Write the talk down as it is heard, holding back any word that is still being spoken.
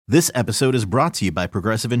This episode is brought to you by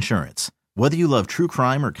Progressive Insurance. Whether you love true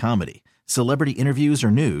crime or comedy, celebrity interviews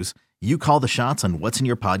or news, you call the shots on what's in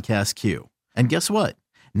your podcast queue. And guess what?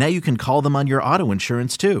 Now you can call them on your auto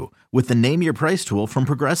insurance too with the Name Your Price tool from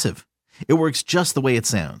Progressive. It works just the way it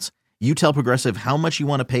sounds. You tell Progressive how much you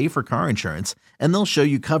want to pay for car insurance, and they'll show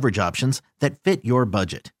you coverage options that fit your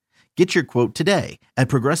budget. Get your quote today at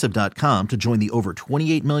Progressive.com to join the over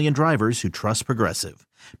 28 million drivers who trust Progressive.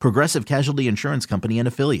 Progressive Casualty Insurance Company and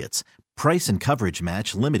Affiliates. Price and coverage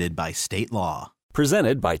match limited by state law.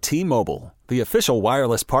 Presented by T-Mobile, the official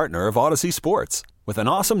wireless partner of Odyssey Sports. With an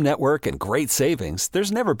awesome network and great savings,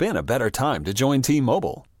 there's never been a better time to join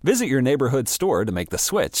T-Mobile. Visit your neighborhood store to make the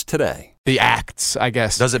switch today. The acts, I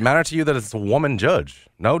guess. Does it matter to you that it's a woman judge?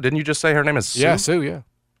 No? Didn't you just say her name is Sue? Yeah, Sue, yeah.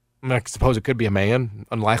 I mean, I suppose it could be a man.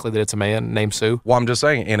 Unlikely that it's a man named Sue. Well, I'm just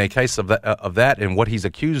saying, in a case of that and what he's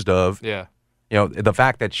accused of, yeah. You know, the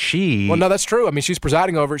fact that she... Well, no, that's true. I mean, she's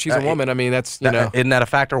presiding over it. She's a woman. I mean, that's, you know... Isn't that a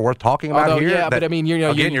factor worth talking about here? Yeah, but I mean,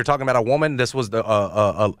 you're talking about a woman. This was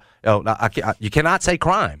the... you cannot say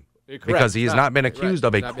crime. Correct. Because he has not been accused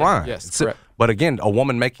of a crime. Yes, correct. But again, a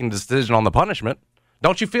woman making the decision on the punishment,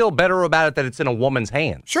 don't you feel better about it that it's in a woman's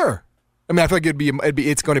hands? Sure. I mean, I feel like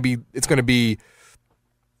it's going to be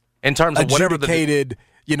in terms of whatever adjudicated,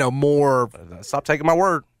 more... Stop taking my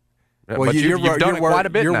word. Well, but you've done it quite a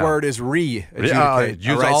bit Your now. word is re-adjudicate.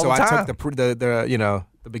 Use all the time. I took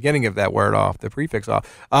the beginning of that word off, the prefix off.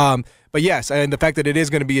 But yes, and the fact that it is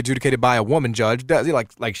going to be adjudicated by a woman judge,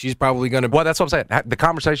 like she's probably going to... Well, that's what I'm saying. The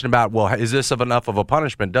conversation about, is this enough of a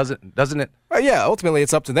punishment? Doesn't it? Yeah, ultimately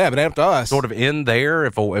it's up to them. It ain't up to us. Sort of end there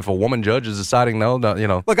if a woman judge is deciding no.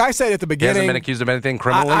 Look, I said at the beginning... He hasn't been accused of anything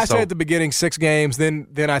criminally. I said at the beginning 6 games, then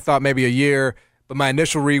I thought maybe a year, but my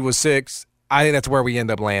initial read was 6. I think that's where we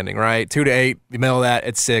end up landing, right? 2 to 8, the middle of that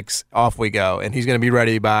at 6, off we go. And he's going to be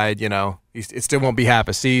ready by, it still won't be half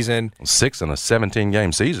a season. 6 in a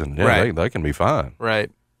 17-game season. Yeah, right. They can be fine.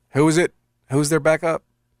 Right. Who is it? Who's their backup?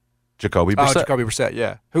 Jacoby Brissett. Oh, Jacoby Brissett,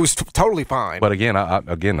 yeah. Who's totally fine. But again, I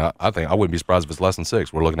think I wouldn't be surprised if it's less than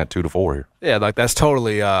 6. We're looking at 2 to 4 here. Yeah, that's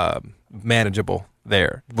totally manageable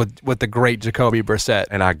there with the great Jacoby Brissett.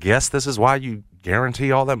 And I guess this is why you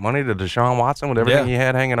guarantee all that money to Deshaun Watson with everything he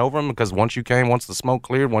had hanging over him, because once the smoke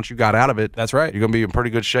cleared, once you got out of it, that's right. You're going to be in pretty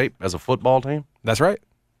good shape as a football team. That's right.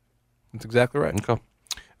 That's exactly right. Okay.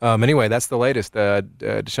 Anyway, that's the latest.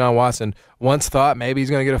 Deshaun Watson once thought maybe he's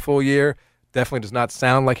going to get a full year. Definitely does not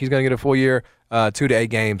sound like he's going to get a full year. 2 to 8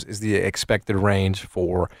 games is the expected range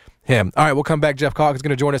for him. All right, we'll come back. Jeff Calk is going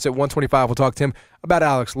to join us at 1:25. We'll talk to him about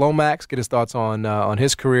Alex Lomax, get his thoughts on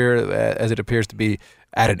his career as it appears to be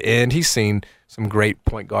at an end. He's seen some great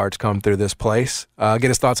point guards come through this place. Get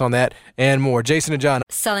his thoughts on that and more. Jason and John.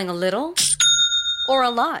 Selling a little or a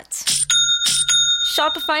lot?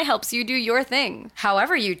 Shopify helps you do your thing,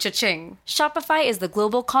 however you cha-ching. Shopify is the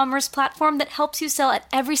global commerce platform that helps you sell at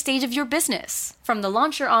every stage of your business. From the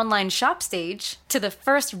launch your online shop stage, to the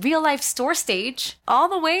first real-life store stage, all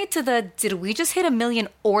the way to the did we just hit 1 million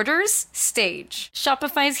orders stage.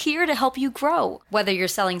 Shopify's here to help you grow. Whether you're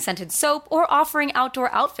selling scented soap or offering outdoor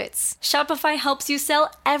outfits, Shopify helps you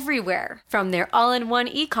sell everywhere. From their all-in-one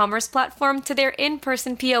e-commerce platform to their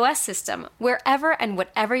in-person POS system, wherever and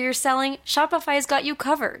whatever you're selling, Shopify's got you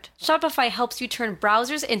covered. Shopify helps you turn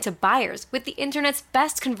browsers into buyers with the internet's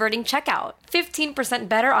best converting checkout. 15%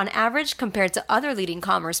 better on average compared to other leading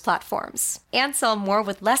commerce platforms. And sell more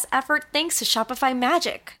with less effort thanks to Shopify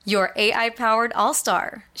Magic, your AI-powered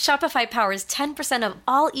all-star. Shopify powers 10% of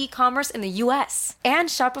all e-commerce in the U.S. And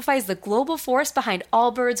Shopify is the global force behind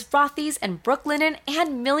Allbirds, Rothy's, and Brooklinen,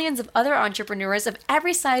 and millions of other entrepreneurs of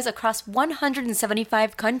every size across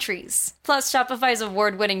 175 countries. Plus, Shopify's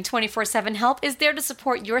award-winning 24/7 help is there to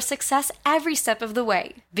support your success every step of the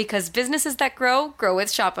way. Because businesses that grow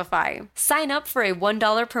with Shopify. Sign up for a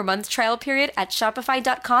 $1 per month trial period at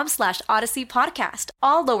shopify.com/Odyssey Podcast,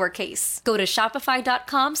 all lowercase. Go to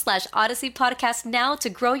shopify.com/Odyssey Podcast now to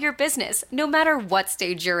grow your business, no matter what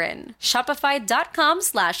stage you're in.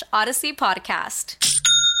 Shopify.com/Odyssey Podcast.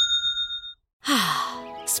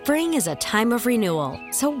 Spring is a time of renewal,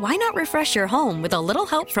 so why not refresh your home with a little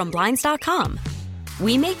help from Blinds.com?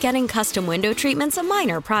 We make getting custom window treatments a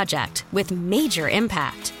minor project with major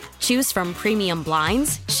impact. Choose from premium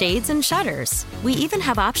blinds, shades, and shutters. We even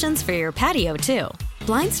have options for your patio, too.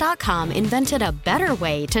 Blinds.com invented a better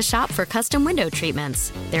way to shop for custom window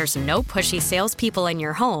treatments. There's no pushy salespeople in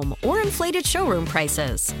your home or inflated showroom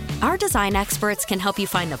prices. Our design experts can help you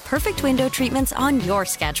find the perfect window treatments on your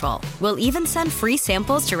schedule. We'll even send free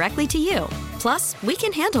samples directly to you. Plus, we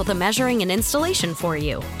can handle the measuring and installation for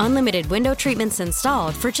you. Unlimited window treatments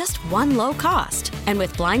installed for just one low cost. And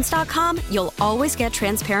with Blinds.com, you'll always get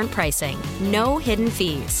transparent pricing, no hidden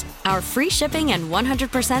fees. Our free shipping and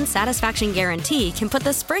 100% satisfaction guarantee can put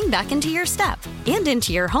the spring back into your step and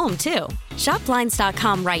into your home, too. Shop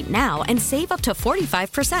Blinds.com right now and save up to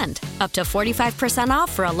 45%. Up to 45%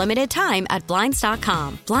 off for a limited time at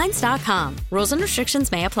Blinds.com. Blinds.com. Rules and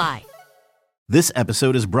restrictions may apply. This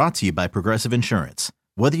episode is brought to you by Progressive Insurance.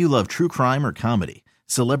 Whether you love true crime or comedy,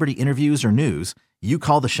 celebrity interviews or news, you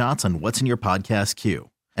call the shots on what's in your podcast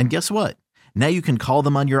queue. And guess what? Now you can call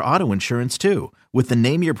them on your auto insurance too with the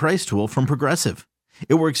Name Your Price tool from Progressive.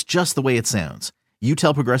 It works just the way it sounds. You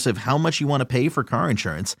tell Progressive how much you want to pay for car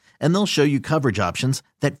insurance, and they'll show you coverage options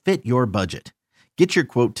that fit your budget. Get your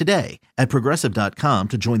quote today at Progressive.com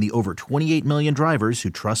to join the over 28 million drivers who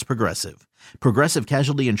trust Progressive. Progressive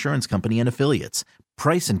Casualty Insurance Company and Affiliates.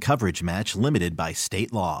 Price and coverage match limited by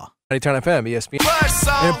state law. Turn FM,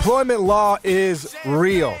 ESPN. Employment law is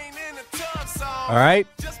real. All right?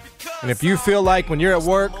 And if you feel like when you're at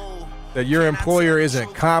work that your employer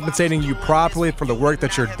isn't compensating you properly for the work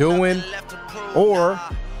that you're doing, or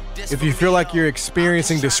if you feel like you're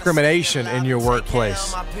experiencing discrimination in your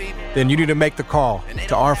workplace, then you need to make the call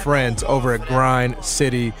to our friends over at Grind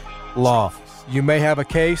City Law. You may have a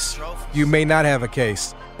case, you may not have a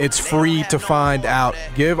case. It's free to find out.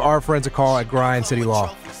 Give our friends a call at Grind City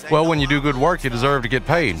Law. Well, when you do good work, you deserve to get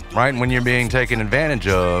paid, right? And when you're being taken advantage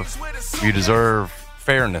of, you deserve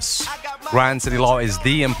fairness. Grind City Law is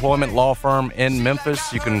the employment law firm in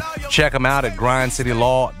Memphis. You can check them out at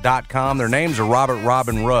grindcitylaw.com. Their names are Robert, Rob,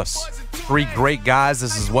 and Russ. Three great guys.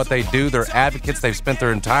 This is what they do. They're advocates. They've spent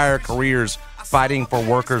their entire careers fighting for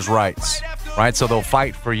workers' rights, right? So they'll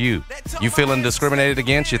fight for you. You feeling discriminated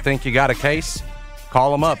against? You think you got a case?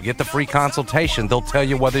 Call them up. Get the free consultation. They'll tell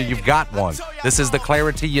you whether you've got one. This is the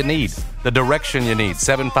clarity you need, the direction you need.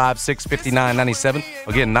 756-5997.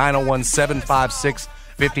 Again,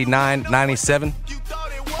 901-756-5997.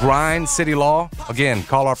 Grind City Law. Again,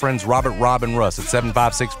 call our friends Robert, Rob, and Russ at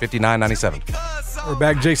 756-5997. We're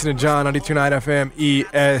back, Jason and John, 92.9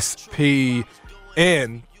 FM,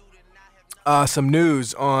 ESPN. Some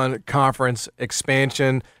news on conference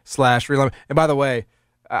expansion / realignment. And by the way,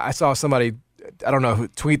 I saw somebody, I don't know who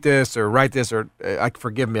tweet this or write this, or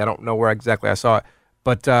forgive me, I don't know where exactly I saw it,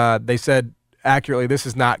 but they said accurately, this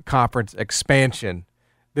is not conference expansion.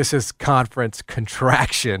 This is conference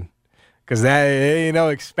contraction, because that ain't no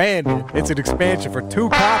expanding. It's an expansion for two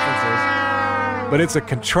conferences, but it's a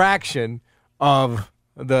contraction of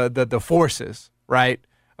the forces, right,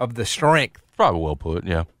 of the strength. Probably well put,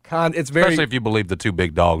 yeah. It's very, especially if you believe the two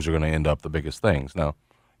big dogs are going to end up the biggest things. Now,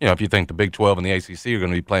 you know, if you think the Big 12 and the ACC are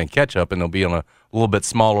going to be playing catch-up and they'll be on a little bit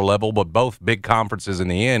smaller level, but both big conferences in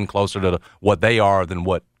the end closer to what they are than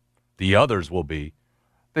what the others will be,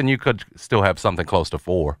 then you could still have something close to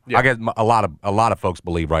 4. Yeah. I guess a lot of folks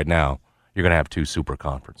believe right now you're going to have 2 super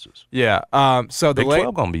conferences. Yeah. So the Big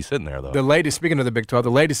 12 going to be sitting there, though. The latest, speaking of the Big 12,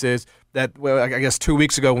 the latest is that, well, I guess 2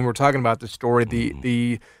 weeks ago when we were talking about this story,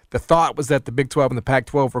 the thought was that the Big 12 and the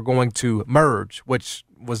Pac-12 were going to merge, which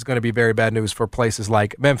was going to be very bad news for places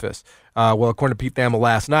like Memphis. Well, according to Pete Thamel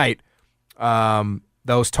last night,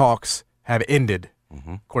 those talks have ended.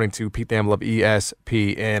 Mm-hmm. According to Pete Thamel of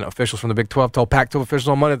ESPN, officials from the Big 12 told Pac-12 officials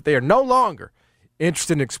on Monday that they are no longer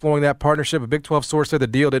interested in exploring that partnership. A Big 12 source said the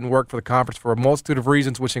deal didn't work for the conference for a multitude of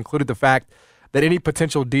reasons, which included the fact that any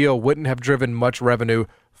potential deal wouldn't have driven much revenue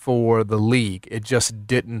for the league. It just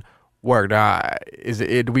didn't work. Now,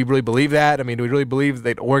 do we really believe that? I mean, do we really believe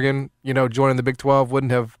that Oregon, joining the Big 12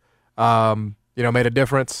 wouldn't have, made a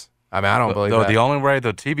difference? I mean, I don't believe that. The only way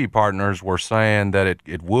the TV partners were saying that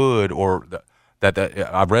it would, or that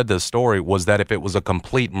I read this story, was that if it was a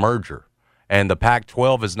complete merger. And the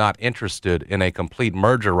Pac-12 is not interested in a complete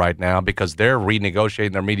merger right now because they're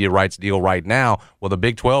renegotiating their media rights deal right now. Well, the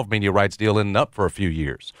Big 12 media rights deal ended up for a few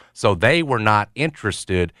years. So they were not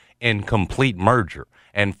interested in complete merger.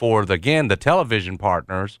 And for, the television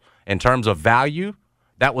partners, in terms of value,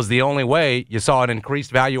 that was the only way you saw an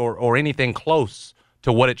increased value or anything close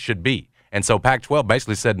to what it should be. And so Pac-12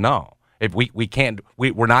 basically said no. If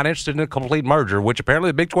we're not interested in a complete merger, which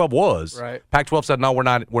apparently the Big 12 was. Right. Pac-12 said no, we're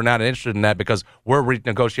not interested in that because we're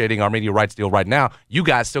renegotiating our media rights deal right now. You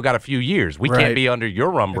guys still got a few years. We can't be under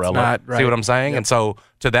your umbrella. Not, right. See what I'm saying? Yep. And so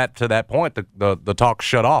to that point, the talk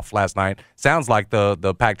shut off last night. Sounds like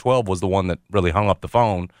the Pac-12 was the one that really hung up the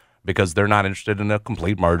phone because they're not interested in a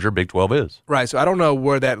complete merger. Big 12 is. Right. So I don't know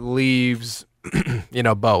where that leaves,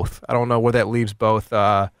 both. I don't know where that leaves both.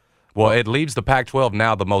 Well, it leaves the Pac-12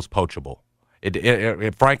 now the most poachable.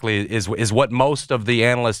 it frankly is what most of the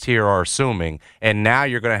analysts here are assuming. And now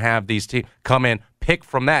you're going to have these teams come in, pick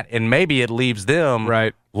from that, and maybe it leaves them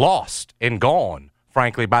lost and gone,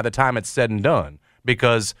 frankly, by the time it's said and done.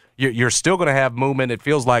 Because you're still going to have movement. It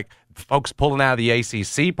feels like folks pulling out of the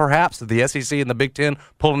ACC, perhaps, the SEC and the Big Ten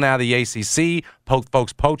pulling out of the ACC,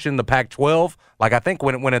 folks poaching the Pac-12. Like, I think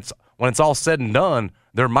when it's all said and done,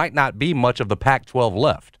 there might not be much of the Pac-12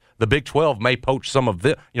 left. The Big 12 may poach some of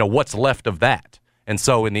what's left of that. And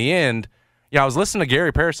so in the end, I was listening to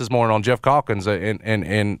Gary Parrish this morning on Jeff Calkins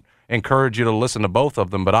and encourage you to listen to both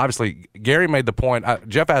of them. But obviously, Gary made the point.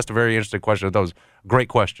 Jeff asked a very interesting question. That was a great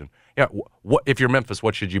question. What if you're Memphis,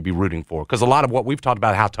 what should you be rooting for? Because a lot of what we've talked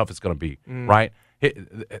about, how tough it's going to be, right?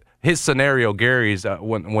 His scenario, Gary's,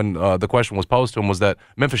 when the question was posed to him, was that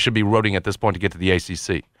Memphis should be rooting at this point to get to the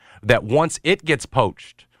ACC. That once it gets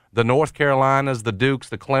poached, the North Carolinas, the Dukes,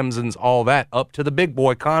 the Clemsons, all that, up to the big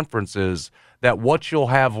boy conferences, that what you'll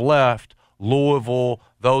have left, Louisville,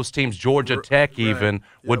 those teams, Georgia Tech even,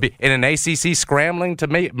 would be in an ACC scrambling to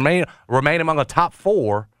remain among the top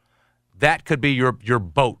 4. That could be your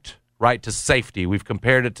boat, right, to safety. We've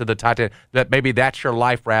compared it to the Titanic. That maybe that's your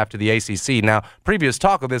life raft to the ACC. Now, previous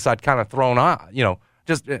talk of this, I'd kind of thrown on,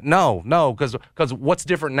 just no, because what's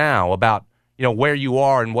different now about where you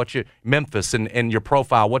are and Memphis and your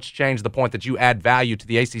profile, what's changed the point that you add value to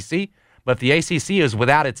the ACC? But if the ACC is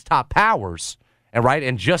without its top powers,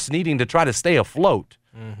 and just needing to try to stay afloat,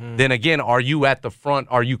 then again, are you at the front?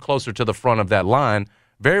 Are you closer to the front of that line?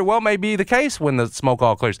 Very well may be the case when the smoke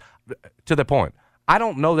all clears. To the point, I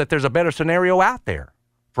don't know that there's a better scenario out there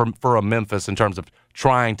for a Memphis in terms of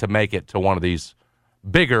trying to make it to one of these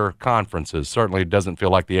bigger conferences. Certainly, it doesn't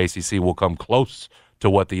feel like the ACC will come close to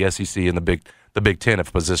what the SEC and the Big Ten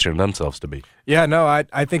have positioned themselves to be. Yeah, no,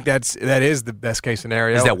 I think that is the best case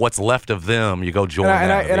scenario. Is that what's left of them? You go join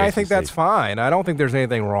and I think that's fine. I don't think there's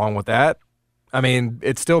anything wrong with that. I mean,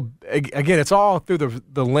 it's still, again, it's all through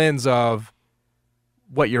the lens of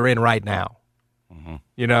what you're in right now.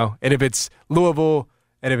 And if it's Louisville,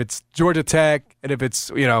 and if it's Georgia Tech, and if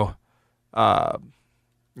it's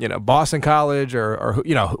Boston College or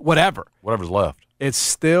whatever's left, it's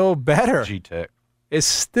still better. G-Tech, it's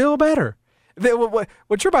still better.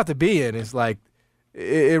 What you're about to be in is like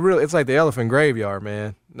it's like the elephant graveyard,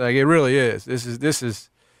 man. Like it really is. This is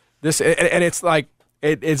and it's like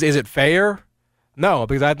is it fair? No,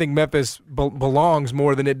 because I think Memphis belongs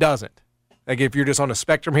more than it doesn't. Like if you're just on a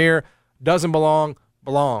spectrum here, doesn't belong,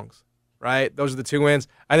 belongs, right? Those are the two ends.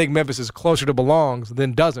 I think Memphis is closer to belongs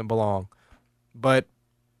than doesn't belong. But,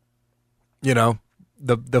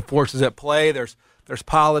 the forces at play, there's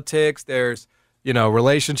politics, there's,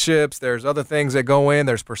 relationships, there's other things that go in,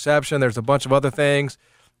 there's perception, there's a bunch of other things.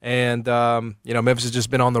 And, Memphis has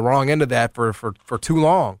just been on the wrong end of that for too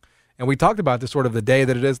long. And we talked about this sort of the day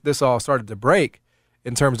that this all started to break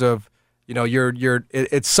in terms of,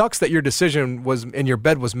 it sucks that your decision was in your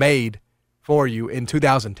bed was made for you in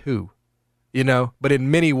 2002, but in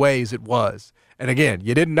many ways it was. And again,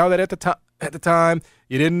 you didn't know that at the time.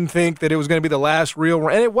 You didn't think that it was going to be the last real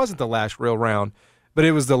round, and it wasn't the last real round, but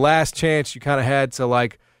it was the last chance you kind of had to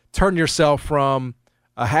like turn yourself from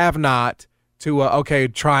a have-not to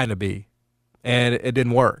trying to be, and it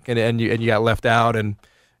didn't work, and you got left out, and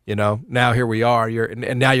now here we are.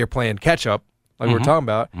 And now you're playing catch up. Like we were talking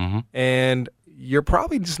about, and you're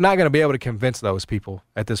probably just not going to be able to convince those people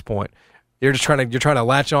at this point. You're trying to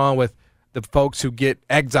latch on with the folks who get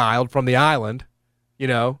exiled from the island,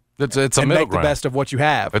 It's a and make ground. The best of what you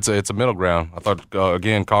have. It's a middle ground. I thought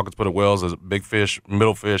again, Calkins put it well as big fish,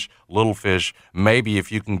 middle fish, little fish. Maybe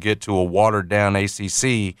if you can get to a watered down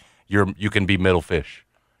ACC, you can be middle fish,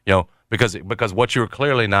 because what you're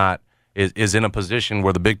clearly not. Is in a position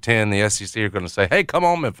where the Big Ten, the SEC are going to say, hey, come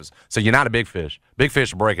on, Memphis. So you're not a big fish. Big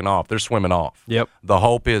fish are breaking off. They're swimming off. Yep. The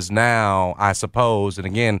hope is now, I suppose, and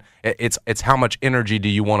again, it's how much energy do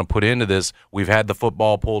you want to put into this? We've had the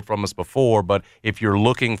football pulled from us before, but if you're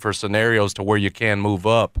looking for scenarios to where you can move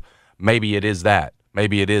up, maybe it is that.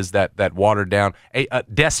 Maybe it is that watered down,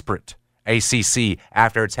 desperate ACC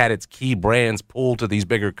after it's had its key brands pulled to these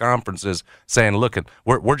bigger conferences, saying, "Look,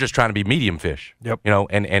 we're just trying to be medium fish." Yep.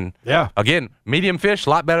 And again, medium fish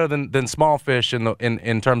a lot better than small fish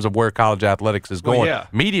in terms of where college athletics is going. Well, yeah.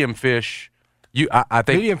 Medium fish, I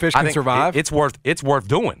think medium fish can survive. It's worth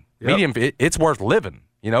doing. Yep. Medium, it's worth living.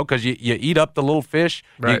 Because you eat up the little fish.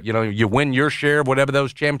 Right. You win your share of whatever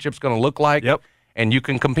those championships going to look like. Yep. And you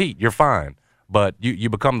can compete. You're fine. But you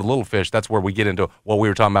become the little fish. That's where we get into what we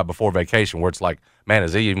were talking about before vacation, where it's like, man,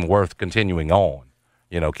 is it even worth continuing on?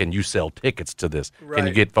 Can you sell tickets to this? Right. Can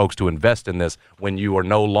you get folks to invest in this when you are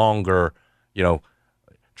no longer,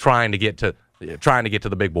 trying to get to trying to get to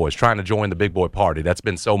the big boys, trying to join the big boy party. That's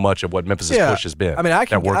been so much of what Memphis' push has been. I mean, I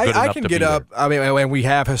can get up. There. I mean, and we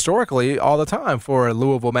have historically all the time for a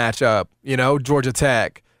Louisville matchup. Georgia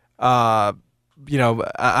Tech. I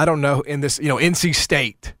don't know in this. NC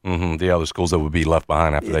State. Mm-hmm. The other schools that would be left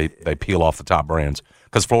behind after they peel off the top brands.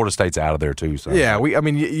 Because Florida State's out of there too. So. Yeah, but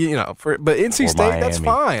NC State, Miami. That's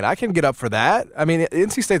fine. I can get up for that. I mean,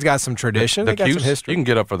 NC State's got some tradition. They got some history. You can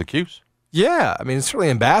get up for the Cuse. Yeah, I mean, it's certainly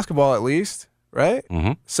in basketball at least, right?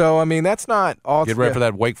 Mm-hmm. So, I mean, that's not all. Get ready for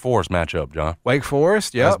that Wake Forest matchup, John. Wake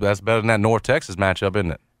Forest, yep. That's better than that North Texas matchup,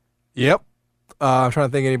 isn't it? Yep. I'm trying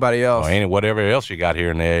to think of anybody else. Well, whatever else you got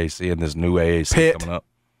here in the AAC and this new AAC Pitt. coming up.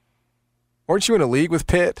 Weren't you in a league with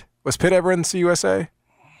Pitt? Was Pitt ever in the CUSA?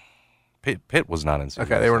 Pitt was not in CUSA.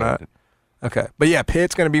 Okay, they were not. Okay. But, yeah,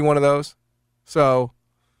 Pitt's going to be one of those. So,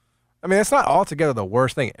 I mean, it's not altogether the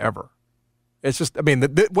worst thing ever. It's just, I mean,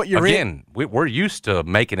 what you're in. We're used to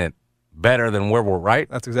making it better than where we're right.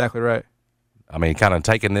 That's exactly right. I mean, kind of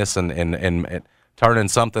taking this and turning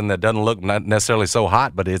something that doesn't look not necessarily so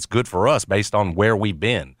hot, but it's good for us based on where we've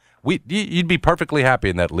been. You'd be perfectly happy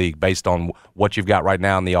in that league based on what you've got right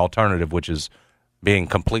now and the alternative, which is being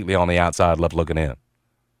completely on the outside left looking in.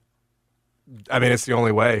 I mean, it's the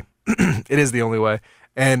only way. It is the only way.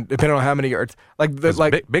 And depending on how many yards, Big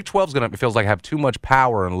 12's going to feels like have too much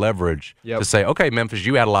power and leverage to say, okay, Memphis,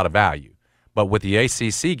 you add a lot of value. But with the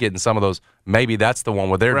ACC getting some of those, maybe that's the one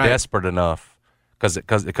where they're desperate enough.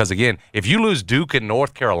 Because again, if you lose Duke and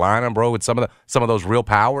North Carolina, bro, with some of those real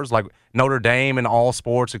powers like Notre Dame in all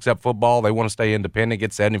sports except football, they want to stay independent,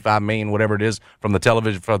 get $75 million, whatever it is from the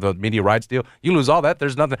television for the media rights deal. You lose all that,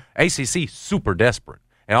 there's nothing. ACC super desperate.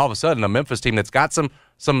 And all of a sudden, a Memphis team that's got some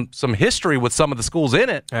history with some of the schools in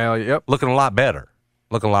it, looking a lot better.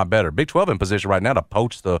 Big 12 in position right now to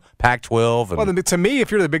poach the Pac-12. Well, to me, if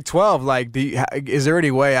you're the Big 12, is there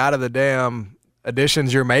any way out of the damn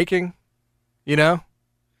additions you're making? Is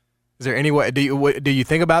there any way? Do you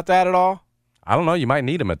think about that at all? I don't know. You might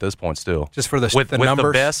need them at this point still. Just for the with numbers?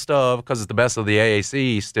 the best of, because it's the best of the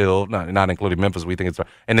AAC still, not including Memphis. We think it's,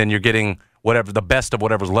 and then you're getting the best of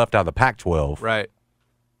whatever's left out of the Pac-12.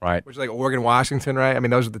 Right. Which is like Oregon, Washington, right? I mean,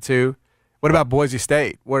 those are the two. What about Boise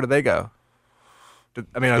State? Where do they go? Good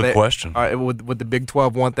question. Would the Big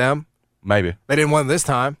 12 want them? Maybe. They didn't want them this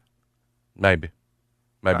time. Maybe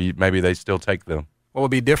they still take them. What would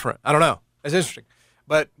be different? I don't know. It's interesting.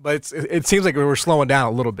 But it seems like we're slowing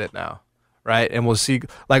down a little bit now, right? And we'll see.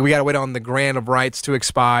 We got to wait on the grant of rights to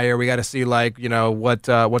expire. We got to see what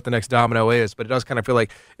the next domino is. But it does kind of feel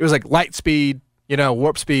like it was like light speed,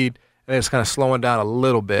 warp speed. And it's kind of slowing down a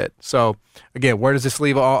little bit. So, again, where does this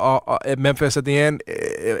leave at Memphis at the end?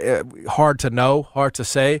 Hard to know, hard to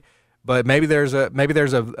say. But maybe there's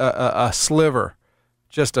a sliver,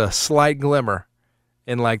 just a slight glimmer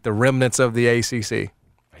in the remnants of the ACC.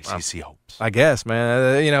 ACC hopes. I guess,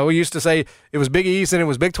 man. We used to say it was Big East and it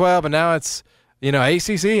was Big 12, and now it's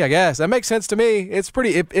ACC. I guess that makes sense to me. It's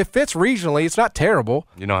pretty. It fits regionally. It's not terrible.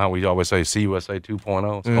 You know how we always say CUSA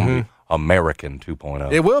 2.0. It's going to be American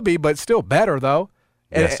 2.0. It will be, but still better though.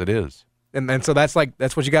 Yes, it is. And so that's what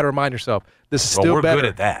you got to remind yourself. This is still we're better good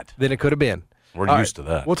at that than it could have been. We're used to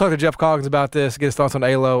that. We'll talk to Jeff Calkins about this, get his thoughts on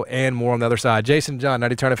ALO and more on the other side. Jason John,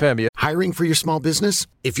 90 Turn FM. Hiring for your small business?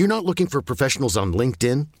 If you're not looking for professionals on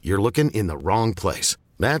LinkedIn, you're looking in the wrong place.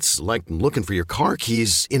 That's like looking for your car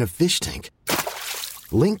keys in a fish tank.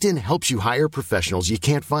 LinkedIn helps you hire professionals you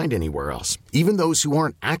can't find anywhere else, even those who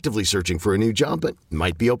aren't actively searching for a new job but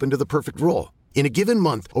might be open to the perfect role. In a given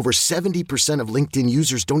month, over 70% of LinkedIn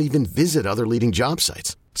users don't even visit other leading job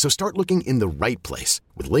sites. So start looking in the right place.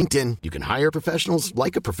 With LinkedIn, you can hire professionals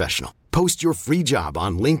like a professional. Post your free job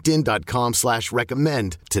on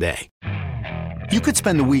linkedin.com/recommend today. You could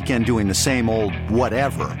spend the weekend doing the same old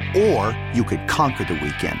whatever, or you could conquer the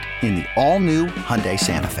weekend in the all-new Hyundai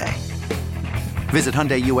Santa Fe. Visit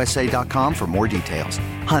HyundaiUSA.com for more details.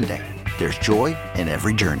 Hyundai, there's joy in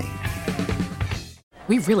every journey.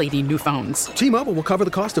 We really need new phones. T-Mobile will cover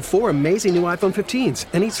the cost of 4 amazing new iPhone 15s,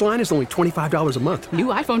 and each line is only $25 a month. New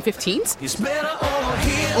iPhone 15s? It's better over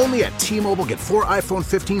here. Only at T-Mobile, get 4 iPhone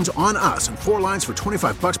 15s on us and 4 lines for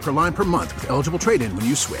 $25 per line per month with eligible trade-in when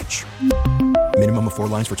you switch. Minimum of 4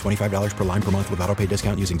 lines for $25 per line per month with autopay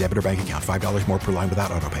discount using debit or bank account. $5 more per line without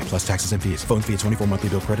autopay, plus taxes and fees. Phone fee at 24 monthly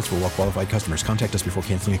bill credits for well-qualified customers. Contact us before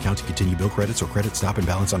canceling account to continue bill credits or credit stop and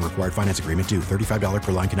balance on required finance agreement due. $35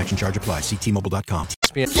 per line connection charge applies. See T-Mobile.com.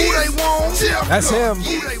 That's him.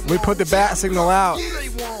 We put the bat signal out,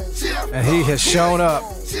 and he has shown up.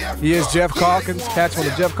 He is Jeff Calkins. Catch him on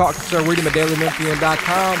the Jeff Calkins Show. Read him at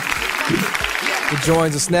dailymemphian.com. He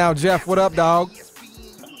joins us now. Jeff, what up, dog?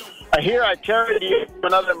 I hear I carried you to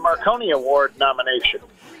another Marconi Award nomination.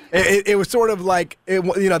 It was sort of like,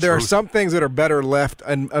 there are some things that are better left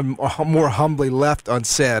and more humbly left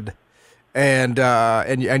unsaid, and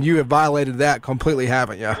you have violated that completely,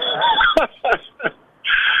 haven't you?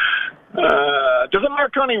 Doesn't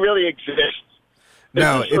Marconi really exist?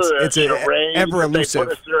 No, it's ever elusive. They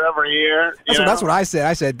put us through every year. That's what I said.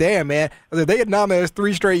 I said, damn, man. I said, they get nominated us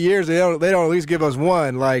 3 straight years. They don't at least give us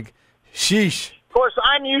one. Like, sheesh. Of course,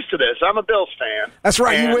 I'm used to this. I'm a Bills fan. That's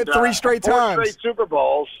right. You went 3 straight times. 4 straight Super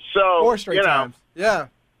Bowls. So 4 straight times. Yeah.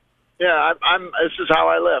 Yeah, this is how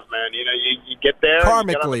I live, man. You get there.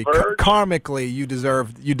 Karmically, you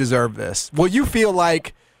deserve this. Well, you feel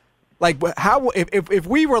like how if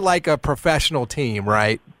we were like a professional team,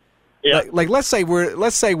 right? Yeah. Like let's say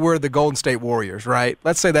we're the Golden State Warriors, right?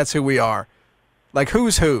 Let's say that's who we are. Like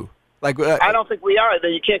who's who? Like I don't think we are.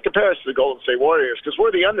 You can't compare us to the Golden State Warriors because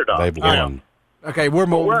we're the underdog. They've won. Okay, we're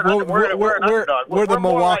the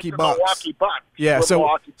Milwaukee Bucks. Milwaukee Bucks. Yeah,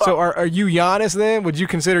 so are you Giannis then? Would you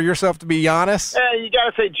consider yourself to be Giannis? Yeah, you got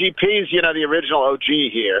to say GP's the original OG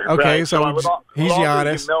here. Okay, right? so he's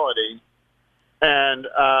Giannis. Humility, and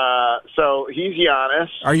so he's Giannis.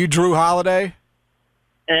 Are you Drew Holiday?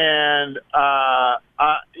 And or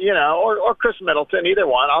Chris Middleton, either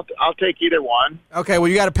one. I'll take either one. Okay, well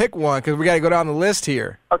you got to pick one because we got to go down the list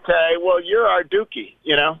here. Okay, well you're our Dookie,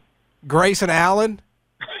 Grayson Allen.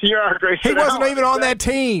 You're our Grayson. He wasn't even on that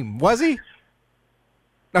team, was he?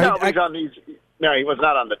 No, he was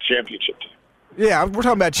not on the championship team. Yeah, we're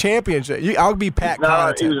talking about championship. I'll be Pat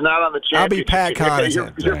Connaughton. He was not on the championship. I'll be Pat Connaughton.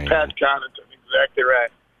 Okay, you're Pat Connaughton. Exactly right.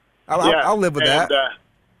 I'll live with that.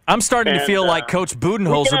 I'm starting to feel like Coach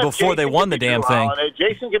Budenholzer before they won the damn thing.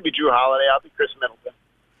 Jason can be Drew Holiday. I'll be Chris Middleton.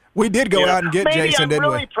 We did go out and get Jason, didn't we?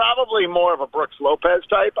 I'm really probably more of a Brooks Lopez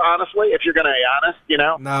type, honestly, if you're going to be honest,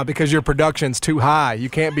 No, because your production's too high. You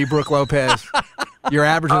can't be Brooke Lopez. You're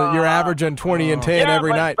averaging 20 and 10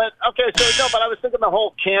 every night. But I was thinking the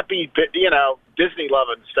whole campy, Disney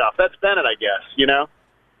loving stuff. That's Bennett, I guess,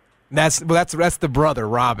 That's the brother,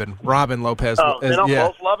 Robin Lopez. Oh, they don't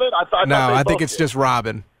both love it? I think it's just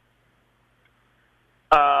Robin.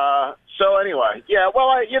 So anyway, yeah.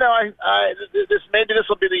 Well, this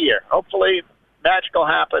will be the year. Hopefully, magic will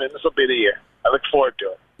happen, and this will be the year. I look forward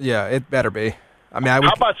to it. Yeah, it better be. I mean,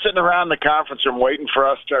 how about sitting around the conference room waiting for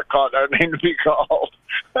our name to be called?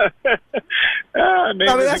 That's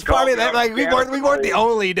probably that. Like we weren't the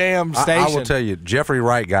only damn station. I will tell you, Jeffrey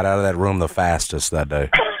Wright got out of that room the fastest that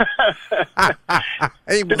day.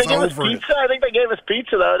 Did they give us pizza? I think they gave us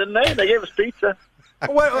pizza though, didn't they? They gave us pizza.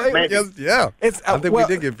 Yeah. I think we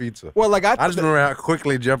did get pizza. Well, like I just remember how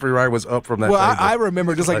quickly Jeffrey Wright was up from that. Well, I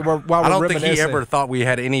remember just like while I don't we're think he ever thought we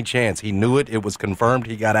had any chance. He knew it. It was confirmed.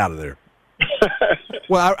 He got out of there.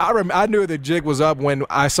 Well, I knew the jig was up when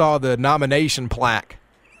I saw the nomination plaque.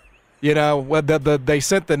 They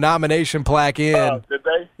sent the nomination plaque in. Oh, did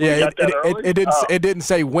they? Yeah, it didn't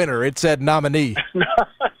say winner. It said nominee.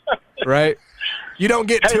 Right? You don't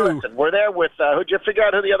get two. Listen, we're there with who'd you figure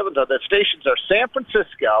out who the other ones are? The stations are San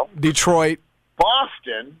Francisco, Detroit,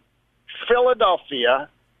 Boston, Philadelphia,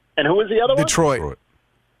 and who was the other one? Detroit.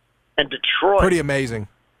 And Detroit. Pretty amazing.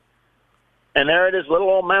 And there it is, little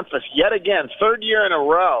old Memphis, yet again, 3rd year in a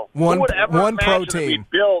row. One Who would ever pro imagine team. We'd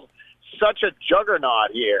build such a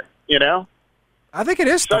juggernaut here, I think it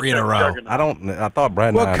is 3 in a row. I thought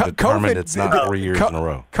Brad and I determined it's not 3 years in a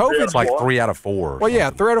row. It's like 3 out of 4. Well, yeah,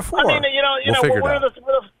 3 out of 4. I mean, we'll figure it out.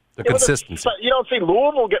 The consistency. You don't see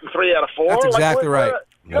Louisville getting 3 out of 4. That's exactly right.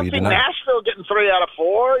 You don't see Nashville getting 3 out of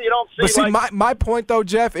 4. You don't see. But see, my point though,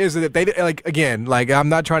 Jeff, is that they I'm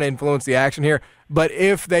not trying to influence the action here, but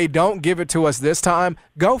if they don't give it to us this time,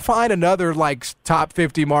 go find another top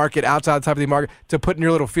 50 market outside the top 50 market to put in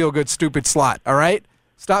your little feel good stupid slot. All right,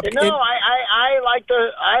 stop. I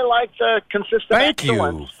like the consistent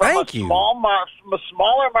excellence from a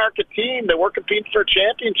smaller market team that we're competing for a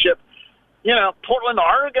championship. Portland,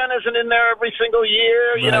 Oregon isn't in there every single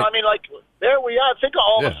year. Right. There we are. Think of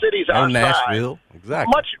all the cities outside. Nashville,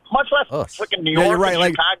 exactly. Much less freaking New York, you're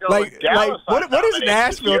right. Chicago, and Dallas. What is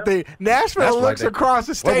Nashville thing? Nashville looks across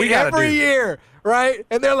the state every year, right?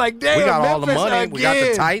 And they're like, damn, we got Memphis all the money. again. We got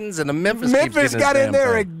the Titans and the Memphis. Memphis got in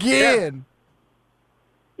there again.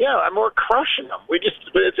 Yeah, and we're crushing them.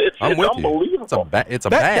 It's unbelievable. It's a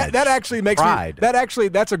badge. That actually makes pride.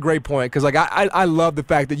 That's a great point because I love the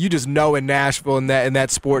fact that you just know in Nashville in that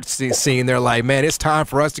sports scene they're like, man, it's time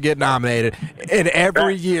for us to get nominated, and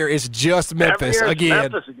every year it's just Memphis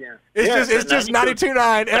again. Memphis again. It's just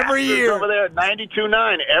 92.9 every year over there at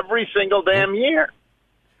 92.9 every single damn year.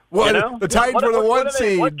 Well, the Titans were the 1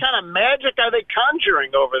 seed. What kind of magic are they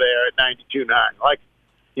conjuring over there at 92.9?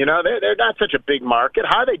 You know, they're not such a big market.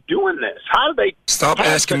 How are they doing this? How do they stop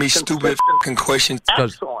asking me stupid questions?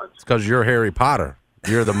 Excellent. It's because you're Harry Potter.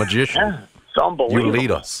 You're the magician. Yeah, it's unbelievable. You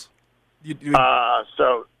lead us.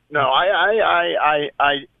 So no, I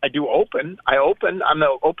do open. I open. I'm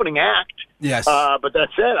the opening act. Yes. But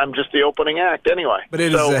that's it. I'm just the opening act anyway. But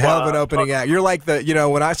it is a hell of an opening act. You're like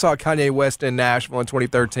when I saw Kanye West in Nashville in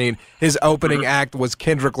 2013, his opening act was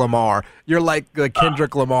Kendrick Lamar. You're like the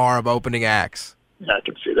Kendrick Lamar of opening acts. I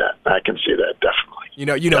can see that. Definitely.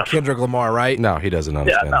 You know Kendrick Lamar, right? No, he doesn't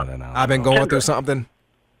understand that now. I've been going through something.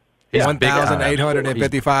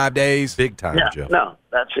 1,855 days. Big time, Jeff. No,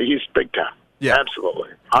 he's big time. Yeah, absolutely,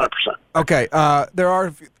 100%. Okay, there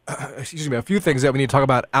are a few things that we need to talk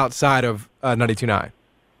about outside of 92.9.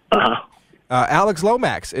 Alex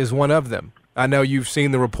Lomax is one of them. I know you've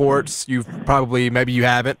seen the reports. You've probably, maybe you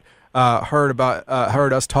haven't, heard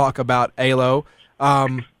us talk about ALO.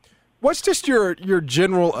 What's just your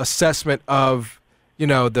general assessment of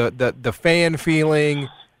the fan feeling,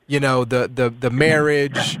 the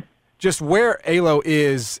marriage, just where ALO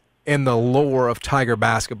is in the lore of Tiger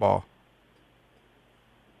basketball?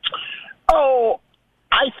 Oh,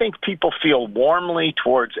 I think people feel warmly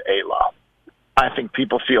towards ALO.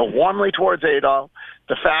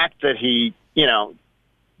 The fact that he,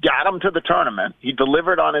 got him to the tournament, he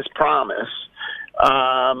delivered on his promise,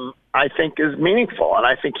 I think is meaningful. And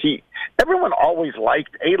I think everyone always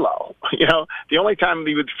liked ALO. The only time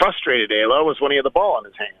he would frustrated ALO was when he had the ball in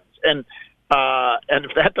his hands. And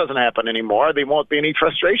if that doesn't happen anymore, there won't be any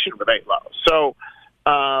frustration with ALO. So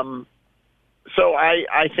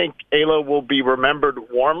I think ALO will be remembered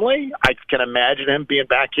warmly. I can imagine him being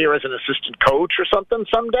back here as an assistant coach or something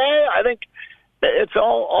someday. I think it's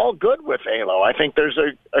all good with ALO. I think there's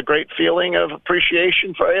a great feeling of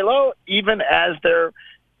appreciation for ALO, even as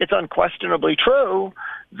it's unquestionably true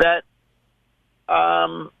that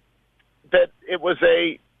that it was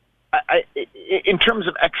in terms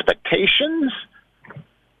of expectations,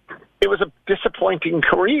 it was a disappointing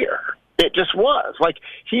career. It just was. Like,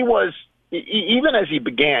 he was, even as he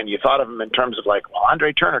began, you thought of him in terms of like, well,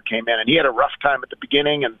 Andre Turner came in and he had a rough time at the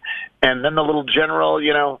beginning, and then the little general,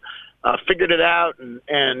 figured it out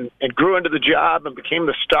and grew into the job and became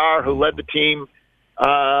the star who led the team,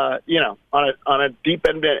 on a deep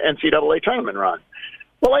NCAA tournament run.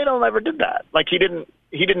 Well, ALO never did that. Like, he didn't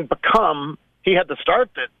become. He had the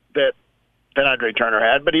start that Andre Turner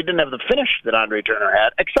had, but he didn't have the finish that Andre Turner had,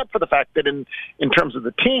 except for the fact that in terms of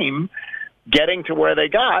the team getting to where they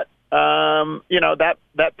got,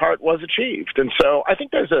 that part was achieved. And so I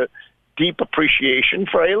think there's a deep appreciation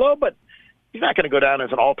for ALO, but he's not going to go down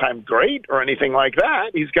as an all-time great or anything like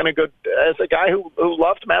that. He's going to go as a guy who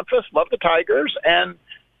loved Memphis, loved the Tigers, and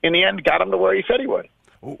in the end got him to where he said he would.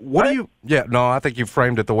 What do you? Yeah, no, I think you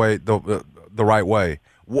framed it the right way.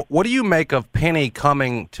 What do you make of Penny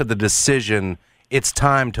coming to the decision it's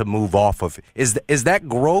time to move off of? Is that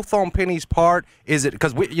growth on Penny's part? Is it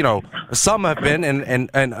because some have been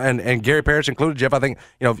and Gary Parrish included, Jeff? I think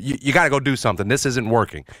you got to go do something. This isn't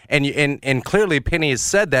working, and clearly Penny has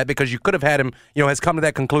said that because you could have had him has come to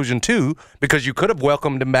that conclusion too, because you could have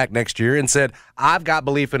welcomed him back next year and said, I've got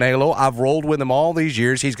belief in ALO. I've rolled with him all these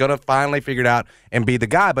years. He's going to finally figure it out and be the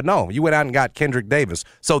guy. But no, you went out and got Kendrick Davis.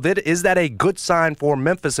 So is that a good sign for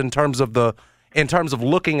Memphis in terms of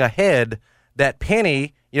looking ahead? That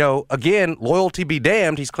Penny, again, loyalty be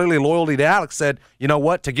damned. He's clearly loyalty to Alex. Said, you know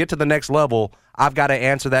what? To get to the next level, I've got to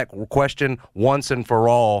answer that question once and for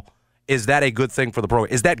all. Is that a good thing for the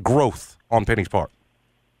program? Is that growth on Penny's part?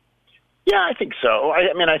 Yeah, I think so.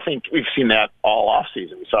 I think we've seen that all off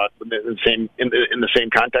season. We saw it in the same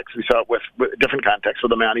context. We saw it with different contexts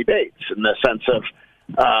with Emoni Bates, in the sense of,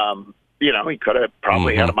 he could have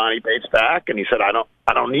probably had Emoni Bates back, and he said, I don't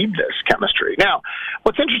need this chemistry. Now,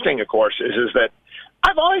 what's interesting, of course, is that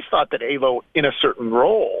I've always thought that ALO, in a certain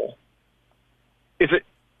role, is a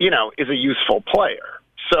useful player,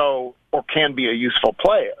 or can be a useful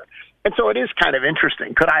player. And so it is kind of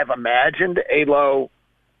interesting. Could I have imagined ALO,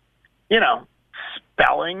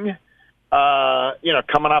 spelling,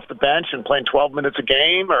 coming off the bench and playing 12 minutes a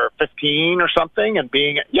game or 15 or something, and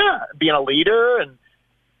being a leader?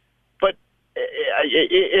 But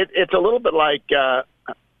it's a little bit like I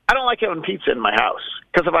don't like having pizza in my house,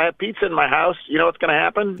 because if I have pizza in my house, you know what's going to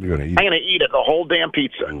happen? You're going to eat. I'm going to eat it, the whole damn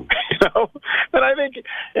pizza. And I think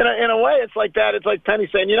in a way it's like that. It's like Penny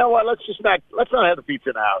saying, you know what? Let's not have the pizza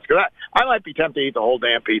in the house, because I might be tempted to eat the whole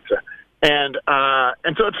damn pizza. And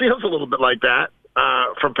so it feels a little bit like that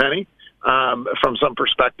from Penny, from some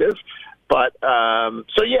perspective. But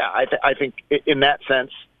I think in that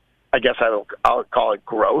sense, I guess I'll call it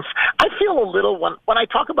growth. I feel a little when I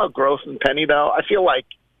talk about growth in Penny, though, I feel like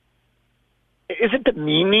is it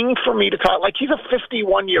demeaning for me to talk like he's a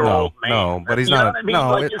 51-year-old man? No, but he's not.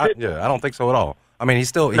 I don't think so at all. I mean, he's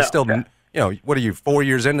still. You know, what are you? 4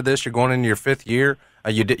 years into this, you're going into your 5th year.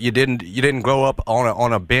 You didn't grow up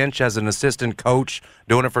on a bench as an assistant coach,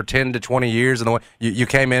 doing it for 10 to 20 years, and you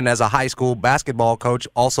came in as a high school basketball coach,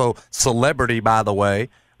 also celebrity, by the way,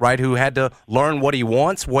 right? Who had to learn what he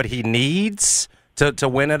wants, what he needs to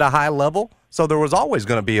win at a high level. So there was always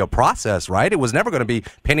going to be a process, right? It was never going to be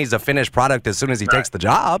Penny's a finished product as soon as he takes the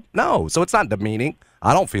job. No, so it's not demeaning.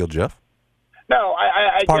 I don't feel, Jeff. No,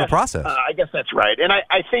 it's part of the process. I guess that's right, and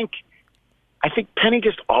I think Penny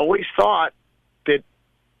just always thought that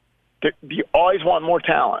you always want more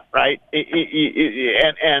talent, right?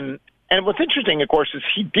 And what's interesting, of course, is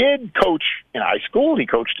he did coach in high school. He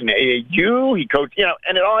coached in AAU. He coached,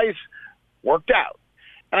 and it always worked out.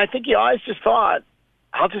 And I think he always just thought,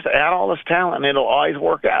 I'll just add all this talent and it'll always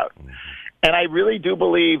work out. And I really do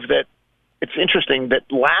believe that it's interesting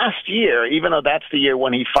that last year, even though that's the year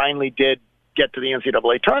when he finally did get to the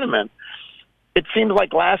NCAA tournament, it seems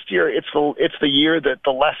like last year it's the year that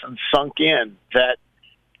the lesson sunk in that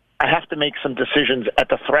I have to make some decisions at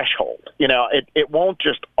the threshold. It won't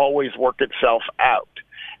just always work itself out.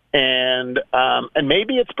 And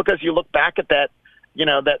maybe it's because you look back at that,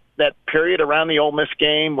 that period around the Ole Miss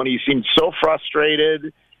game when he seemed so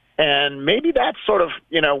frustrated, and maybe that's sort of,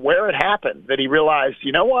 where it happened, that he realized,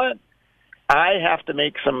 you know what, I have to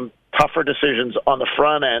make some tougher decisions on the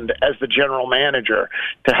front end as the general manager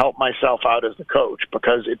to help myself out as the coach,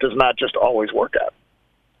 because it does not just always work out.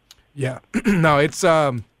 Yeah. No, it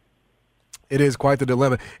is quite the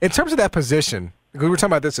dilemma. In terms of that position, we were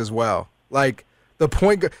talking about this as well, like the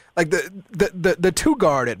point, like the two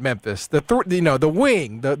guard at Memphis, the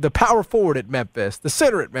wing, the power forward at Memphis, the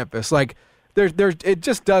center at Memphis, like it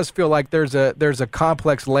just does feel like there's a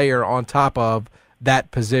complex layer on top of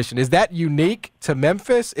that position. Is that unique to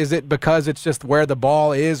Memphis? Is it because it's just where the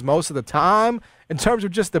ball is most of the time in terms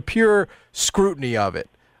of just the pure scrutiny of it?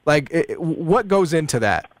 Like, what goes into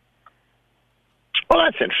that? Well,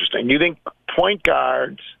 that's interesting. You think point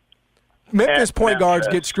guards... Memphis point guards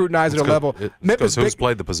get scrutinized at a level. Memphis who's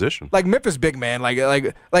played the position. Like Memphis big man, like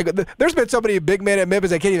there's been so many big men at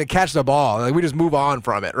Memphis that can't even catch the ball. Like we just move on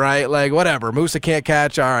from it, right? Like whatever, Musa can't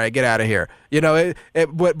catch. All right, get out of here.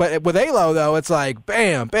 But with Alo though, it's like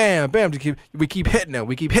bam, bam, bam. We keep hitting him.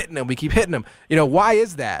 We keep hitting him. Why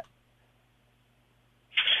is that?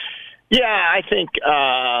 Yeah, I think.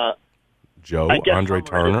 Andre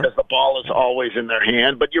Turner. Because the ball is always in their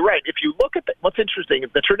hand. But you're right. If you look at what's interesting,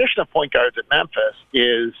 the tradition of point guards at Memphis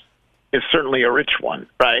is certainly a rich one,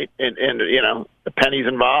 right? And the Penny's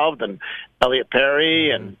involved, and Elliot Perry,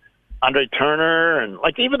 and Andre Turner, and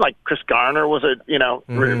even Chris Garner was a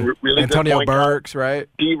really Antonio good point Burks, guard. right?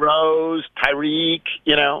 D Rose, Tyreek.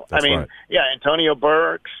 Right. Yeah, Antonio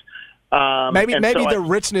Burks. Maybe the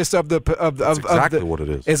richness of that's exactly what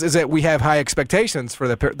it is that we have high expectations for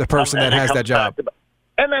the person that has that job.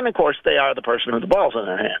 And then of course they are the person with the ball's in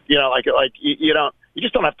their hand. You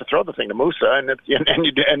just don't have to throw the thing to Musa, and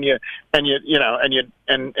you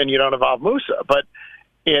don't involve Musa. But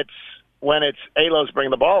it's when it's Alo's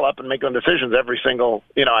bringing the ball up and making decisions every single.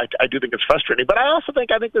 I do think it's frustrating, but I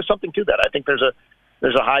think there's something to that. I think there's a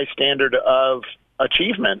high standard of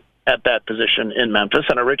achievement at that position in Memphis,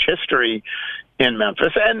 and a rich history in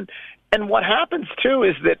Memphis. And what happens too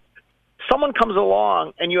is that someone comes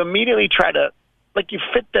along and you immediately try to, you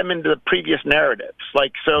fit them into the previous narratives.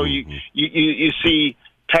 You see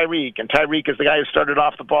Tyreek, and Tyreek is the guy who started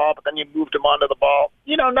off the ball, but then you moved him onto the ball.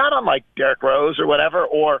 Not unlike Derrick Rose or whatever,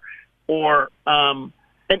 and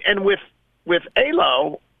with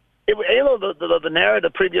Alo, the narrative,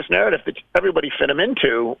 the previous narrative that everybody fit him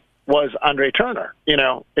into was Andre Turner.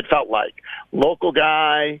 It felt like local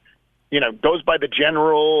guy, goes by the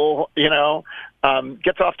general,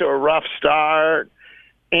 gets off to a rough start,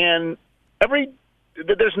 and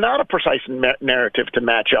there's not a precise narrative to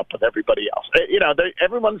match up with everybody else.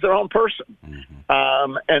 Everyone's their own person,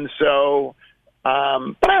 and so.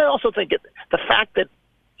 But I also think the fact that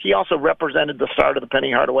he also represented the start of the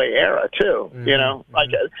Penny Hardaway era too. There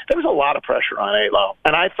was a lot of pressure on Alo,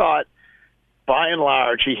 and I thought, by and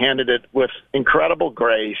large, he handled it with incredible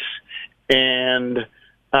grace. And,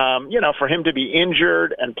 for him to be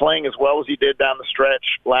injured and playing as well as he did down the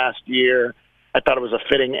stretch last year, I thought it was a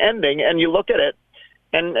fitting ending. And you look at it,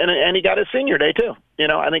 and he got his senior day, too.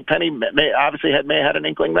 I think Penny may have had an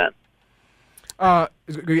inkling then.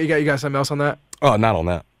 You got something else on that? Oh, not on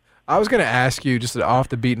that. I was going to ask you just an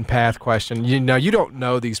off-the-beaten-path question. You don't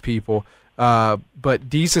know these people. But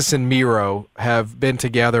Desus and Miro have been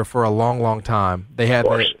together for a long, long time. They had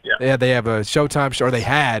They have a Showtime show, or they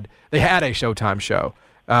had a Showtime show,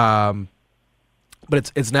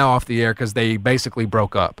 but it's now off the air because they basically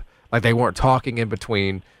broke up. Like they weren't talking in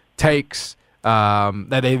between takes.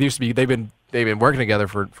 That they've been working together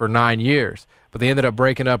for 9 years, but they ended up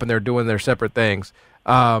breaking up and they're doing their separate things.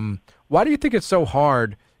 Why do you think it's so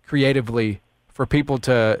hard creatively for people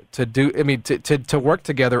to work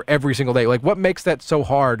together every single day? Like, what makes that so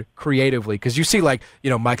hard creatively? Because you see, like,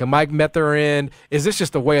 Mike and Mike met their end. Is this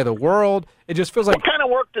just the way of the world? It just feels like. What kind of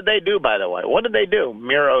work did they do, by the way? What did they do?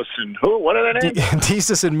 Miros and who? What are their names?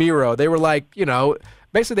 Desus and Miro. They were like,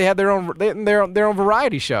 basically they had their own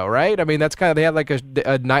variety show, right? I mean, that's kind of, they had like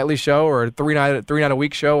a nightly show or a three night a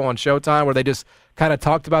week show on Showtime where they just kind of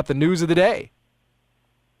talked about the news of the day.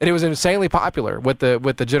 And it was insanely popular with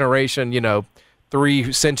the generation,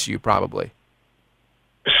 3 since you probably.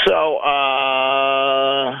 So,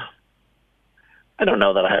 I don't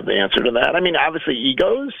know that I have the answer to that. I mean, obviously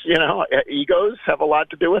egos have a lot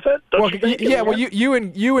to do with it. Don't you think? Yeah, well,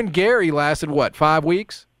 you and Gary lasted, what, 5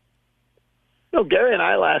 weeks? No, Gary and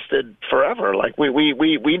I lasted forever. Like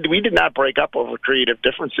we did not break up over creative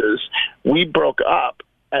differences. We broke up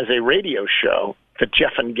as a radio show, the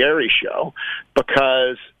Jeff and Gary show,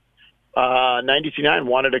 because 92.9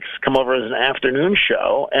 wanted to come over as an afternoon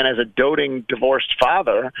show, and as a doting divorced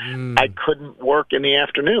father, I couldn't work in the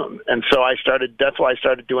afternoon, and so that's why I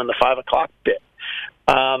started doing the 5 o'clock bit.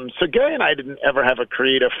 So Gary and I didn't ever have a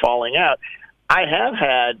creative falling out. I have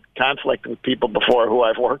had conflict with people before who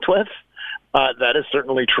I've worked with. That is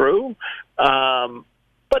certainly true.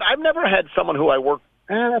 But I've never had someone who I work.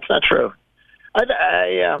 That's not true. You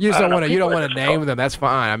don't want to name them. That's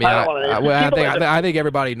fine. I mean, I think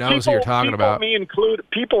everybody knows who you're talking about.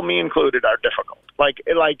 People, me included, are difficult. Like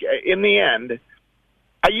in the end,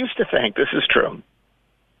 I used to think, this is true,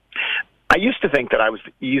 I used to think that I was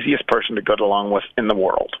the easiest person to get along with in the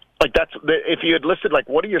world. Like if you had listed, like,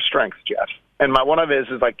 what are your strengths, Jeff? And one of his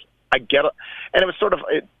is like, I get it. And it was sort of,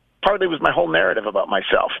 partly was my whole narrative about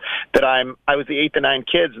myself, that I was the 8th of 9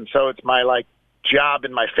 kids, and so it's my, like, job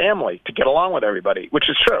in my family to get along with everybody, which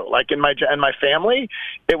is true. Like in my family,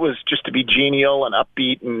 it was just to be genial and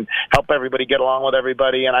upbeat and help everybody get along with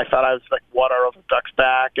everybody. And I thought I was like water over duck's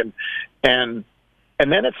back. And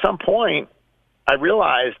then at some point I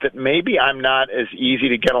realized that maybe I'm not as easy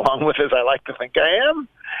to get along with as I like to think I am.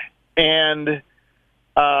 And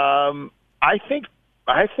I think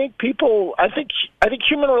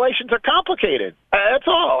human relations are complicated. That's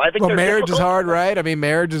all. I think marriage is hard, right? I mean,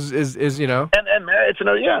 marriage is and marriage,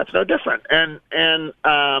 it's no different. And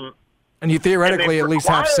you theoretically at least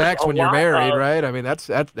have sex when you're married, right? I mean, that's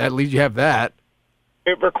at least you have that.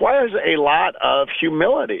 It requires a lot of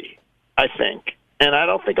humility, I think, and I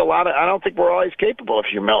don't think we're always capable of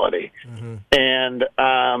humility, and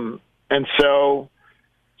so.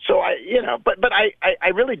 So I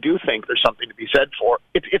really do think there's something to be said for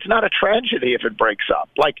it. It's not a tragedy if it breaks up.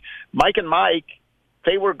 Like Mike and Mike,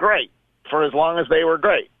 they were great for as long as they were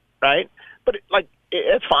great, right? But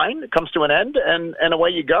it's fine. It comes to an end, and away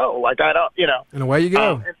you go. Like and away you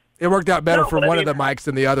go. It worked out better for one of the Mikes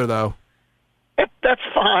than the other, though. That's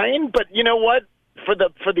fine, but you know what? For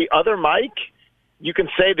the other Mike, you can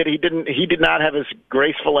say that he did not have as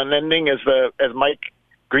graceful an ending as Mike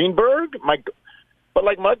Greenberg. But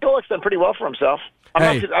like Mike Golick's done pretty well for himself.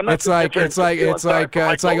 It's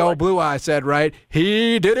like old Blue Eye said, right?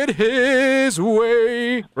 He did it his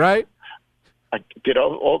way, right? I get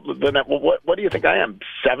old. What do you think I am?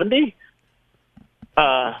 70?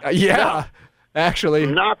 Yeah, no, actually,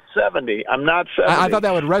 I'm not 70. I'm not 70. I thought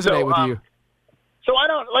that would resonate with you. So I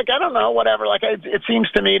don't know. Whatever. Like it seems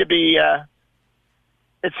to me to be.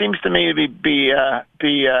 It seems to me to be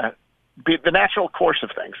the natural course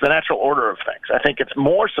of things, the natural order of things. I think it's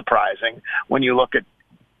more surprising when you look at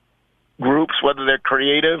groups, whether they're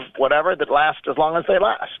creative, whatever, that last as long as they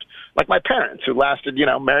last. Like my parents, who lasted,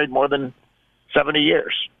 married more than 70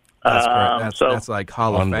 years. That's great. That's like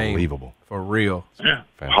Hall of Fame. Unbelievable. For real. Yeah.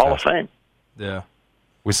 Hall of Fame. Yeah.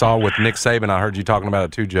 We saw with Nick Saban, I heard you talking about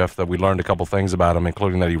it too, Jeff, that we learned a couple things about him,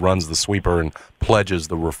 including that he runs the sweeper and pledges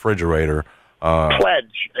the refrigerator.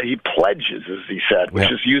 Pledge. He pledges, as he said,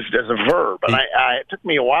 which is used as a verb. And it took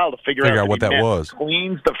me a while to figure out what that was.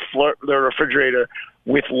 Cleans the refrigerator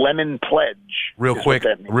with lemon pledge. Real quick,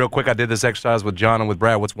 I did this exercise with John and with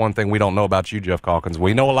Brad. What's one thing we don't know about you, Jeff Calkins?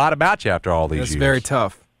 We know a lot about you after all these years. It's very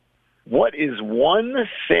tough. What is one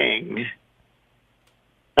thing?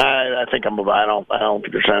 I think I don't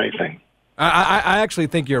think there's anything. I actually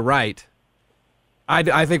think you're right.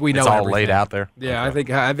 I think we know it's all everything. laid out there. Yeah,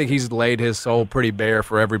 okay. I think he's laid his soul pretty bare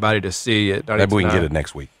for everybody to see it. Maybe we can get it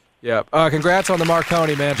next week. Yep. Congrats on the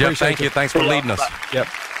Marconi, man. Jeff, thank you. Thanks for leading us. Yep.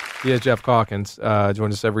 He is Jeff Calkins.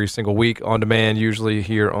 Joins us every single week on demand, usually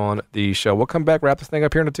here on the show. We'll come back, wrap this thing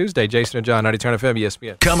up here on a Tuesday. Jason and John, 90 FM,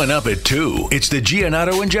 ESPN. Coming up at 2, it's the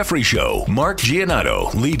Giannotto and Jeffrey Show. Mark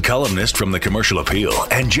Giannotto, lead columnist from the Commercial Appeal,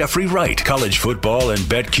 and Jeffrey Wright, college football and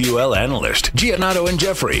BetQL analyst. Giannotto and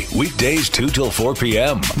Jeffrey, weekdays 2 till 4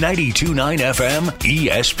 p.m., 92.9 FM,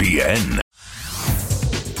 ESPN.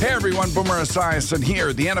 Hey everyone, Boomer Esiason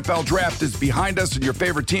here. The NFL Draft is behind us and your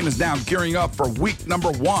favorite team is now gearing up for week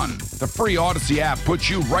number 1. The free Odyssey app puts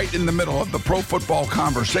you right in the middle of the pro football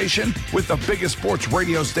conversation with the biggest sports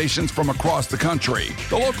radio stations from across the country.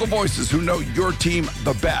 The local voices who know your team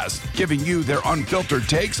the best, giving you their unfiltered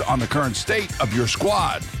takes on the current state of your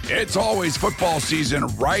squad. It's always football season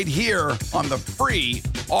right here on the free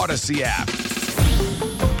Odyssey app.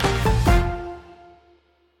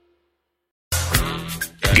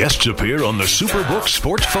 Guests appear on the Superbook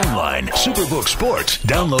Sports phone line. Superbook Sports.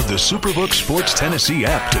 Download the Superbook Sports Tennessee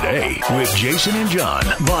app today with Jason and John,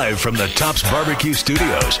 live from the Tops Barbecue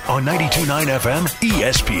Studios on 92.9 FM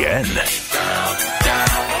ESPN.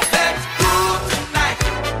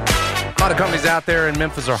 A lot of companies out there in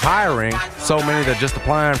Memphis are hiring, so many that just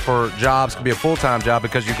applying for jobs could be a full-time job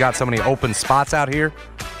because you've got so many open spots out here.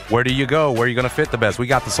 Where do you go? Where are you going to fit the best? We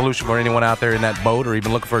got the solution for anyone out there in that boat or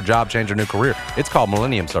even looking for a job change or new career. It's called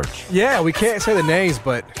Millennium Search. Yeah, we can't say the names,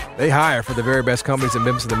 but they hire for the very best companies that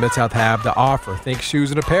Memphis and the Mid-South have to offer. Think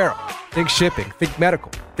shoes and apparel. Think shipping. Think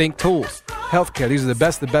medical. Think tools. Healthcare. These are the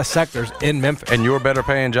best sectors in Memphis. And your better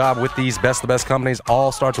paying job with these the best companies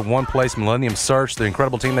all starts with one place, Millennium Search. The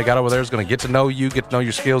incredible team they got over there is going to get to know you, get to know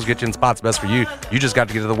your skills, get you in spots best for you. You just got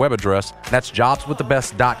to get to the web address. That's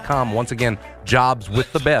jobswiththebest.com. Once again,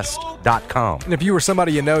 jobswiththebest.com. And if you or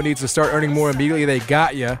somebody you know needs to start earning more immediately, they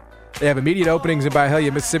got you. They have immediate openings in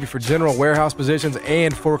Byhalia, Mississippi for general warehouse positions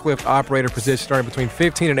and forklift operator positions starting between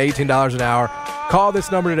 $15 and $18 an hour. Call this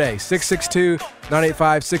number today,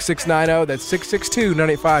 662-985-6690. That's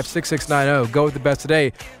 662-985-6690. Go with the best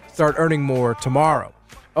today. Start earning more tomorrow.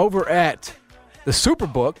 Over at the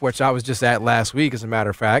Superbook, which I was just at last week, as a matter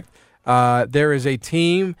of fact, there is a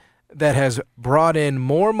team that has brought in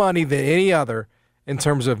more money than any other in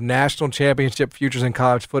terms of national championship futures in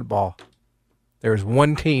college football. There is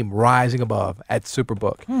one team rising above at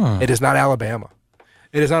Superbook. It is not Alabama.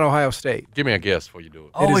 It is not Ohio State. Give me a guess before you do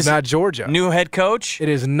it. It is not Georgia. New head coach? It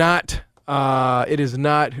is not. I'm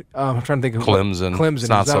trying to think of Clemson. Clemson. It's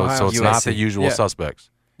not so it's not the usual suspects.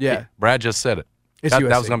 Yeah. Brad just said it. It's that USC.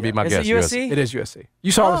 That was going to be my guess. Is it USC? It is USC.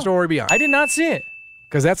 You saw the story behind. I did not see it.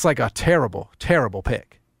 Because that's like a terrible, terrible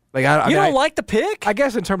pick. Like you don't like the pick? I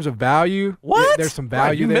guess in terms of value, what? There's some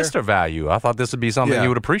value you there. missed our value. I thought this would be something you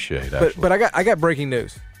would appreciate. But I got breaking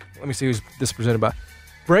news. Let me see who's this presented by.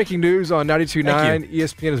 Breaking news on 92.9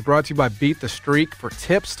 ESPN is brought to you by Beat the Streak. For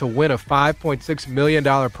tips to win a $5.6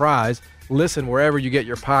 million prize, listen wherever you get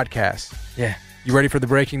your podcasts. Yeah. You ready for the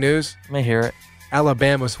breaking news? Let me hear it.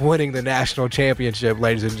 Alabama's winning the national championship,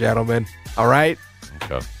 ladies and gentlemen. All right?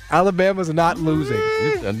 Okay. Alabama's not losing.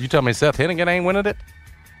 You tell me Seth Hennigan ain't winning it?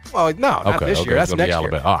 Well, no, not this year. That's next year.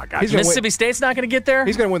 Oh, I got you. Mississippi State's not going to get there?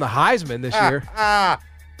 He's going to win the Heisman this year.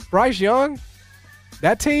 Bryce Young,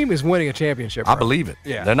 that team is winning a championship. I believe it.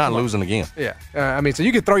 Yeah. They're not losing again. Yeah. So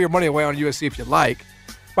you can throw your money away on USC if you like.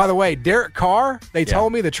 By the way, Derek Carr, they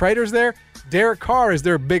told me, the traders there, Derek Carr is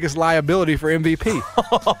their biggest liability for MVP.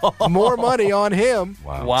 More money on him to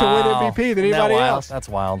win MVP than anybody else. That's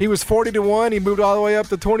wild. He was 40-1. He moved all the way up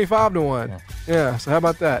to 25-1. Yeah, so how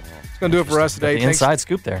about that? It's going to do it for us today. The inside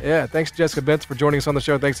scoop there. Yeah, thanks to Jessica Benson for joining us on the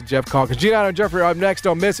show. Thanks to Jeff Calkins. Giannotto and Jeffrey are up next.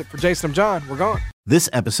 Don't miss it. For Jason and John, we're gone. This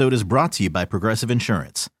episode is brought to you by Progressive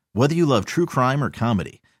Insurance. Whether you love true crime or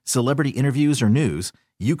comedy, celebrity interviews or news,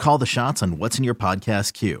 you call the shots on what's in your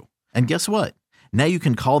podcast queue. And guess what? Now you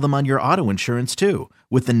can call them on your auto insurance too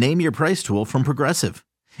with the Name Your Price tool from Progressive.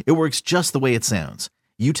 It works just the way it sounds.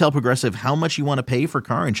 You tell Progressive how much you want to pay for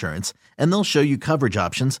car insurance, and they'll show you coverage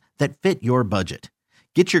options that fit your budget.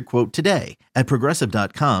 Get your quote today at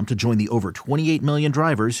Progressive.com to join the over 28 million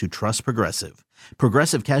drivers who trust Progressive.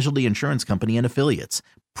 Progressive Casualty Insurance Company and Affiliates.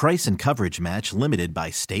 Price and coverage match limited by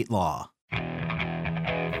state law.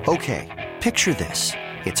 Okay, picture this.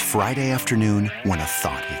 It's Friday afternoon when a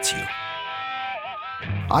thought hits you.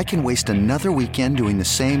 I can waste another weekend doing the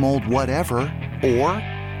same old whatever, or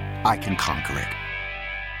I can conquer it.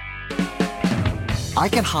 I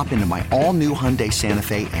can hop into my all-new Hyundai Santa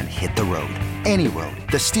Fe and hit the road. Any road.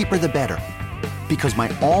 The steeper, the better. Because my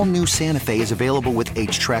all-new Santa Fe is available with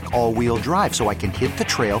H-Track all-wheel drive, so I can hit the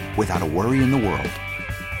trail without a worry in the world.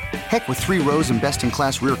 Heck, with 3 rows and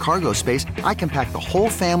best-in-class rear cargo space, I can pack the whole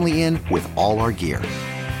family in with all our gear.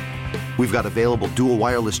 We've got available dual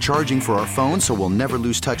wireless charging for our phones, so we'll never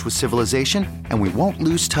lose touch with civilization, and we won't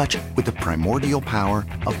lose touch with the primordial power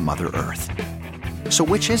of Mother Earth. So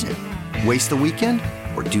which is it? Waste the weekend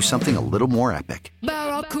or do something a little more epic?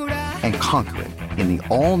 And conquer it in the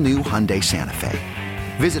all-new Hyundai Santa Fe.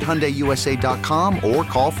 Visit HyundaiUSA.com or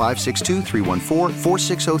call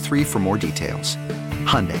 562-314-4603 for more details.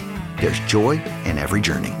 Hyundai, there's joy in every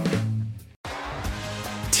journey.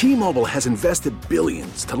 T-Mobile has invested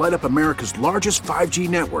billions to light up America's largest 5G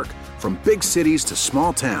network, from big cities to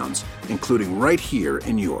small towns, including right here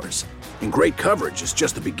in yours. And great coverage is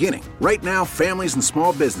just the beginning. Right now, families and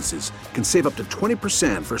small businesses can save up to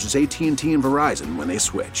 20% versus AT&T and Verizon when they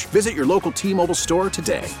switch. Visit your local T-Mobile store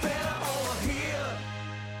today.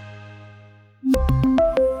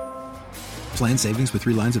 Plan savings with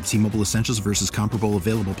 3 lines of T-Mobile Essentials versus comparable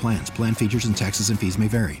available plans. Plan features and taxes and fees may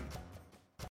vary.